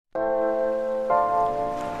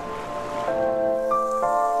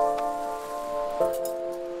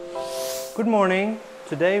Good morning!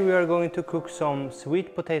 Today we are going to cook some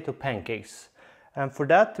sweet potato pancakes. And for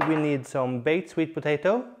that we need some baked sweet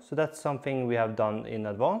potato, so that's something we have done in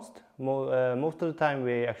advance. Most of the time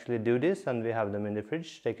we actually do this and we have them in the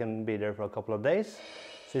fridge. They can be there for a couple of days.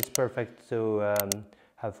 So it's perfect to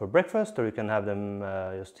have for breakfast, or you can have them,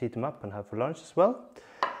 just heat them up and have for lunch as well.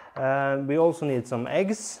 We also need some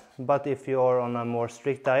eggs, but if you are on a more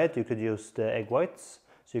strict diet you could use the egg whites.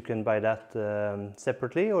 So you can buy that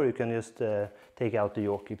separately, or you can just take out the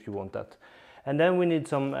yolk if you want that. And then we need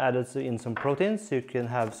some added in some proteins. You can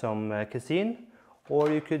have some casein, or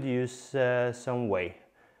you could use some whey.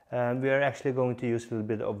 We are actually going to use a little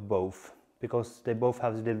bit of both, because they both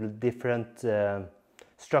have a little different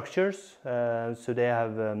structures, so they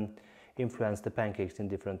have influenced the pancakes in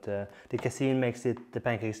different. The casein makes the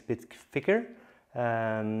pancakes a bit thicker,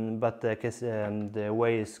 but the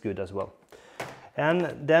whey is good as well.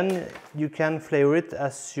 And then you can flavor it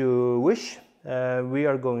as you wish. We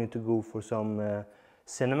are going to go for some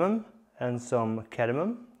cinnamon and some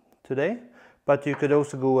cardamom today, but you could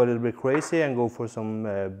also go a little bit crazy and go for some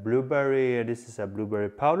blueberry. This is a blueberry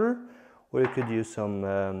powder, or you could use some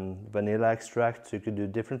vanilla extract, so you could do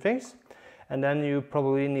different things. And then you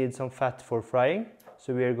probably need some fat for frying,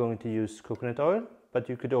 so we are going to use coconut oil, but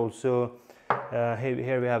you could also,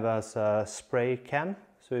 here we have a spray can.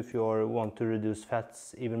 So if you want to reduce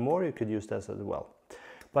fats even more, you could use that as well.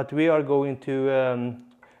 But we are going to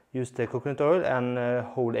use the coconut oil and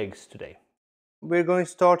whole eggs today. We're going to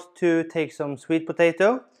start to take some sweet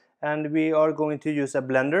potato, and we are going to use a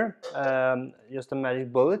blender, just a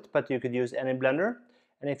magic bullet, but you could use any blender.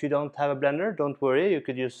 And if you don't have a blender, don't worry, you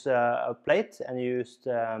could use a plate and use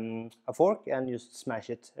a fork and just smash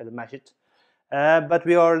it or mash it. But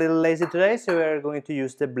we are a little lazy today, so we are going to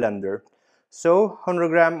use the blender. So 100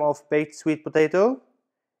 grams of baked sweet potato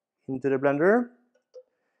into the blender.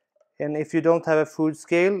 And if you don't have a food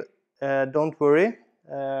scale, don't worry.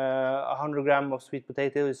 100 grams of sweet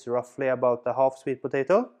potato is roughly about a half sweet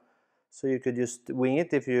potato. So you could just wing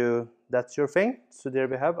it if that's your thing. So there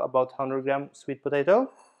we have about 100 grams sweet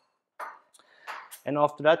potato. And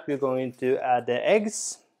after that we're going to add the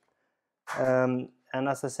eggs. And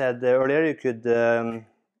as I said earlier, you could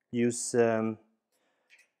use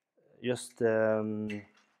just egg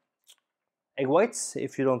whites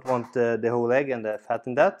if you don't want the whole egg and the fat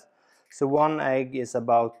in that. So one egg is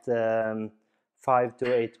about 5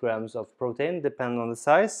 to 8 grams of protein, depending on the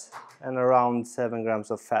size, and around 7 grams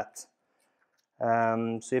of fat.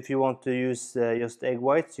 So if you want to use just egg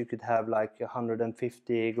whites, you could have like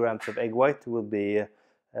 150 grams of egg white will be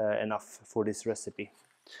enough for this recipe.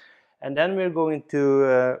 And then we're going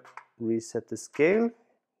to reset the scale.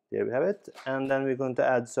 There we have it. And then we're going to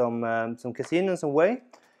add some casein and some whey.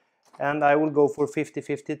 And I will go for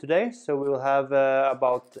 50-50 today. So we will have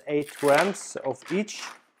about 8 grams of each.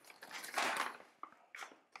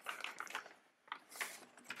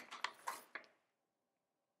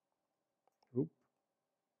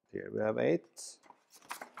 Here we have 8.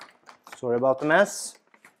 Sorry about the mess.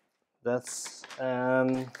 That's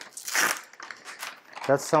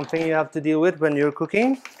something you have to deal with when you're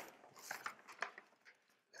cooking.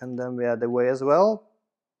 And then we add the whey as well.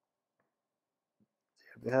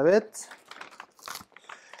 Here we have it.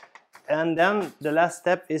 And then the last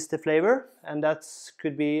step is the flavor, and that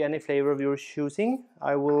could be any flavor of your choosing.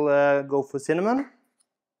 I will go for cinnamon.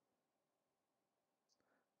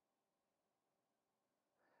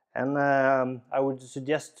 And I would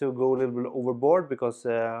suggest to go a little bit overboard, because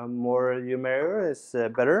more you merrier is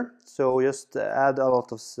better. So just add a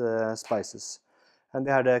lot of spices. And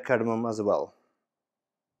we have the cardamom as well.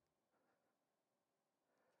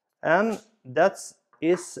 And that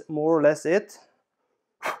is more or less it.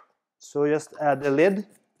 So just add the lid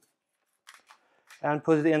and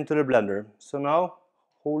put it into the blender. So now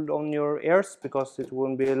hold on your ears, because it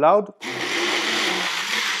won't be loud.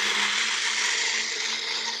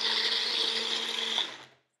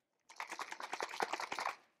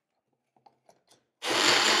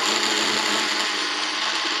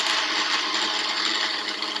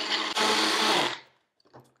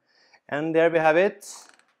 And there we have it.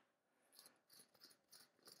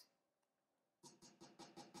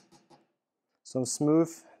 Some smooth,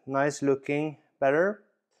 nice looking batter.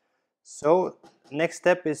 So next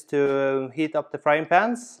step is to heat up the frying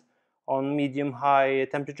pans on medium-high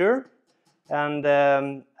temperature, and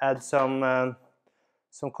add some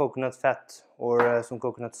coconut fat or some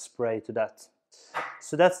coconut spray to that.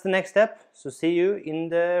 So that's the next step. So see you in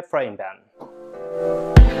the frying pan.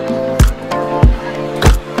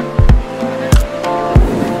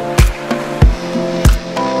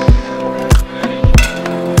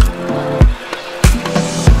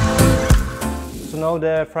 now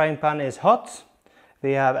the frying pan is hot.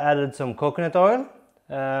 We have added some coconut oil.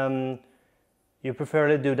 You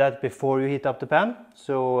preferably do that before you heat up the pan,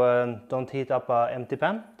 so don't heat up an empty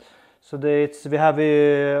pan. So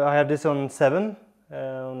I have this on 7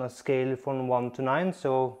 on a scale from 1 to 9,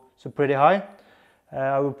 so pretty high.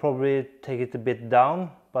 I will probably take it a bit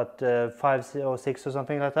down, but 5 or 6 or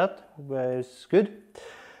something like that is good.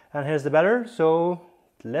 And here's the batter, so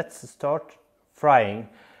let's start frying.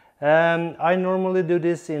 I normally do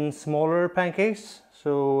this in smaller pancakes,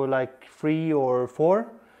 so like 3 or 4.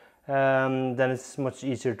 Then it's much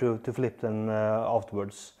easier to flip them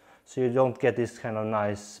afterwards. So you don't get this kind of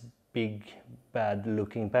nice, big, bad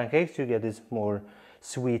looking pancakes. You get these more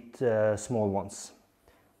sweet, small ones.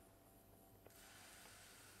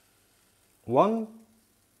 1,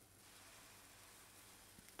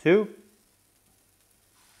 2,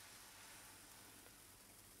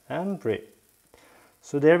 and 3.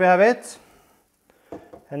 So there we have it.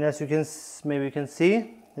 And as you can, maybe you can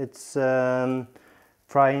see, it's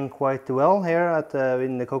frying quite well here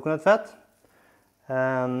in the coconut fat.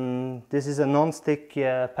 This is a non-stick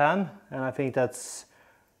pan, and I think that's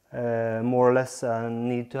more or less a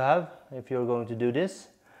need to have if you're going to do this,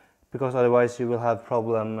 because otherwise you will have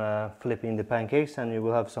problem flipping the pancakes, and you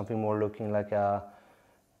will have something more looking like a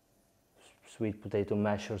sweet potato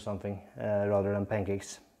mash or something rather than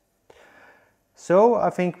pancakes. So I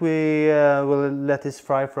think we will let this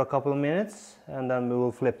fry for a couple of minutes, and then we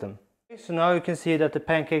will flip them. So now you can see that the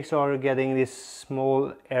pancakes are getting these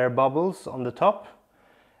small air bubbles on the top,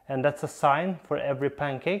 and that's a sign for every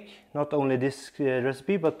pancake, not only this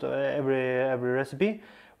recipe but every recipe.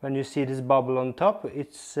 When you see this bubble on top,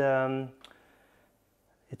 it's ready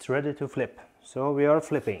to flip. So we are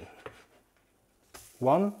flipping.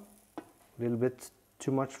 1, a little bit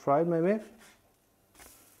too much fried maybe.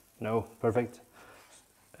 No, perfect.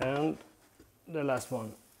 And the last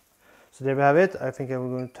one. So there we have it. I think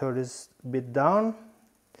I'm going to turn this a bit down.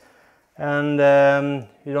 And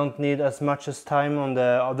you don't need as much as time on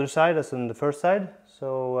the other side as on the first side.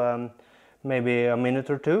 So maybe a minute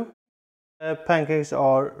or 2. Pancakes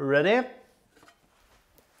are ready.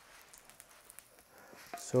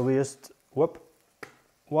 So we just, whoop,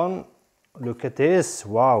 1, look at this,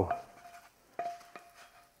 wow.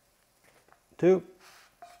 2,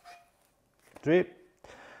 3.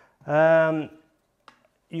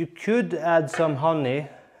 You could add some honey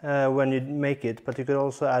when you make it, but you could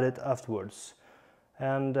also add it afterwards.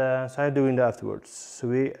 And so I'm doing that afterwards. So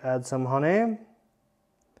we add some honey.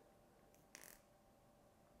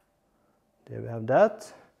 There we have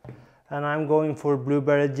that. And I'm going for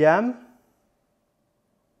blueberry jam.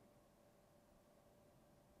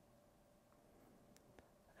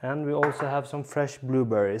 And we also have some fresh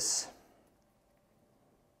blueberries.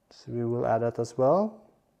 So we will add that as well.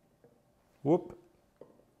 Whoop.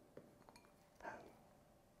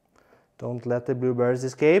 Don't let the blueberries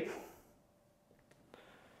escape.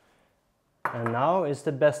 And now is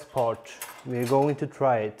the best part. We're going to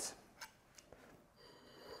try it.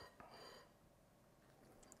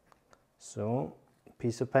 So,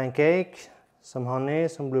 piece of pancake, some honey,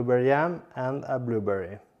 some blueberry jam, and a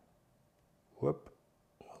blueberry. Whoop,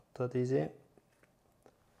 not that easy.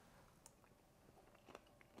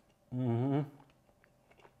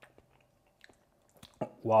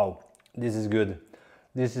 Wow, this is good.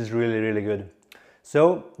 This is really, really good.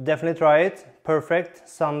 So definitely try it. Perfect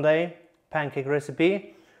Sunday pancake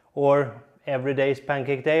recipe, or everyday's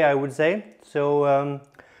pancake day, I would say. So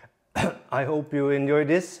I hope you enjoyed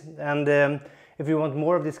this, and if you want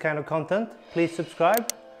more of this kind of content, please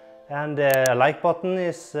subscribe, and a like button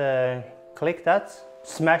is click that,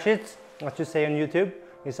 smash it, what you say on YouTube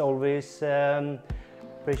is always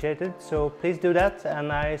appreciated. So please do that,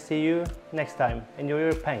 and I see you next time. Enjoy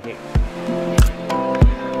your pancake.